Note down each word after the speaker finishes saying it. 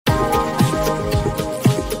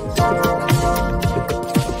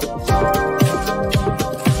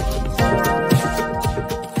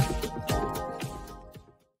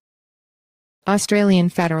Australian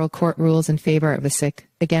Federal Court rules in favor of ASIC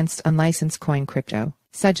against unlicensed coin crypto.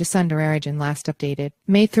 Sujha Sundararajan last updated.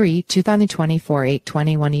 May 3, 2024 8:21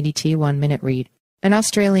 EDT 1-minute read. An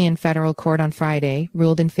Australian federal court on Friday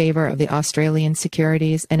ruled in favor of the Australian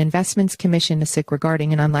Securities and Investments Commission ASIC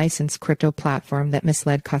regarding an unlicensed crypto platform that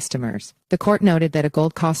misled customers. The court noted that a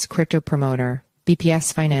gold-cost crypto promoter,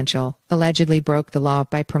 BPS Financial, allegedly broke the law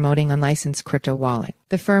by promoting unlicensed crypto wallet.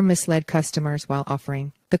 The firm misled customers while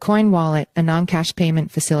offering the Qoin Wallet, a non-cash payment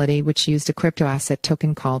facility which used a crypto asset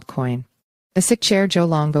token called Qoin. ASIC Chair Joe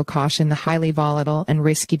Longo cautioned the highly volatile and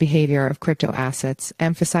risky behavior of crypto assets,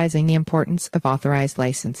 emphasizing the importance of authorized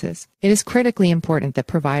licenses. It is critically important that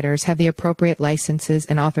providers have the appropriate licenses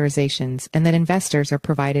and authorizations, and that investors are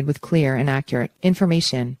provided with clear and accurate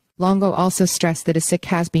information. Longo also stressed that ASIC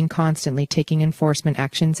has been constantly taking enforcement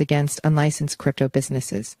actions against unlicensed crypto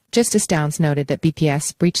businesses. Justice Downs noted that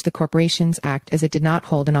BPS breached the Corporations Act as it did not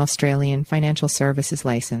hold an Australian financial services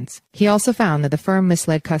license. He also found that the firm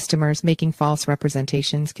misled customers, making false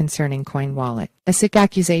representations concerning Qoin Wallet. ASIC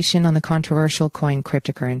accusation on the controversial Qoin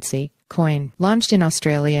cryptocurrency. Qoin, launched in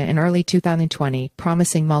Australia in early 2020,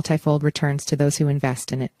 promising multifold returns to those who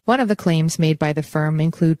invest in it. One of the claims made by the firm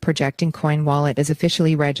include projecting Qoin Wallet as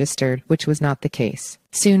officially registered, which was not the case.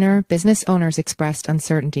 Sooner, business owners expressed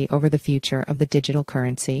uncertainty over the future of the digital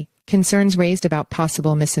currency, concerns raised about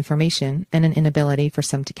possible misinformation, and an inability for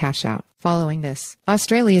some to cash out. Following this,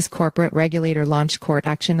 Australia's corporate regulator launched court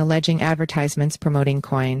action alleging advertisements promoting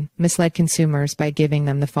Qoin misled consumers by giving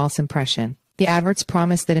them the false impression. The adverts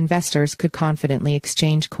promised that investors could confidently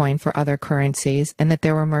exchange Qoin for other currencies and that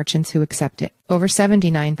there were merchants who accept it. Over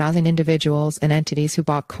 79,000 individuals and entities who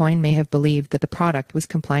bought Qoin may have believed that the product was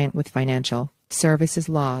compliant with financial services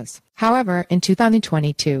laws. However, in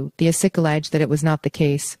 2022, the ASIC alleged that it was not the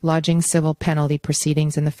case, lodging civil penalty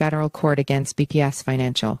proceedings in the federal court against BPS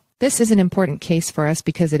Financial. This is an important case for us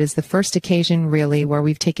because it is the first occasion really where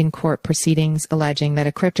we've taken court proceedings alleging that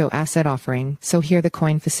a crypto asset offering, so here the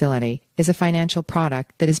Qoin facility, is a financial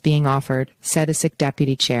product that is being offered, said ASIC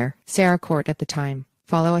Deputy Chair Sarah Court at the time.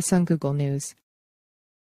 Follow us on Google News.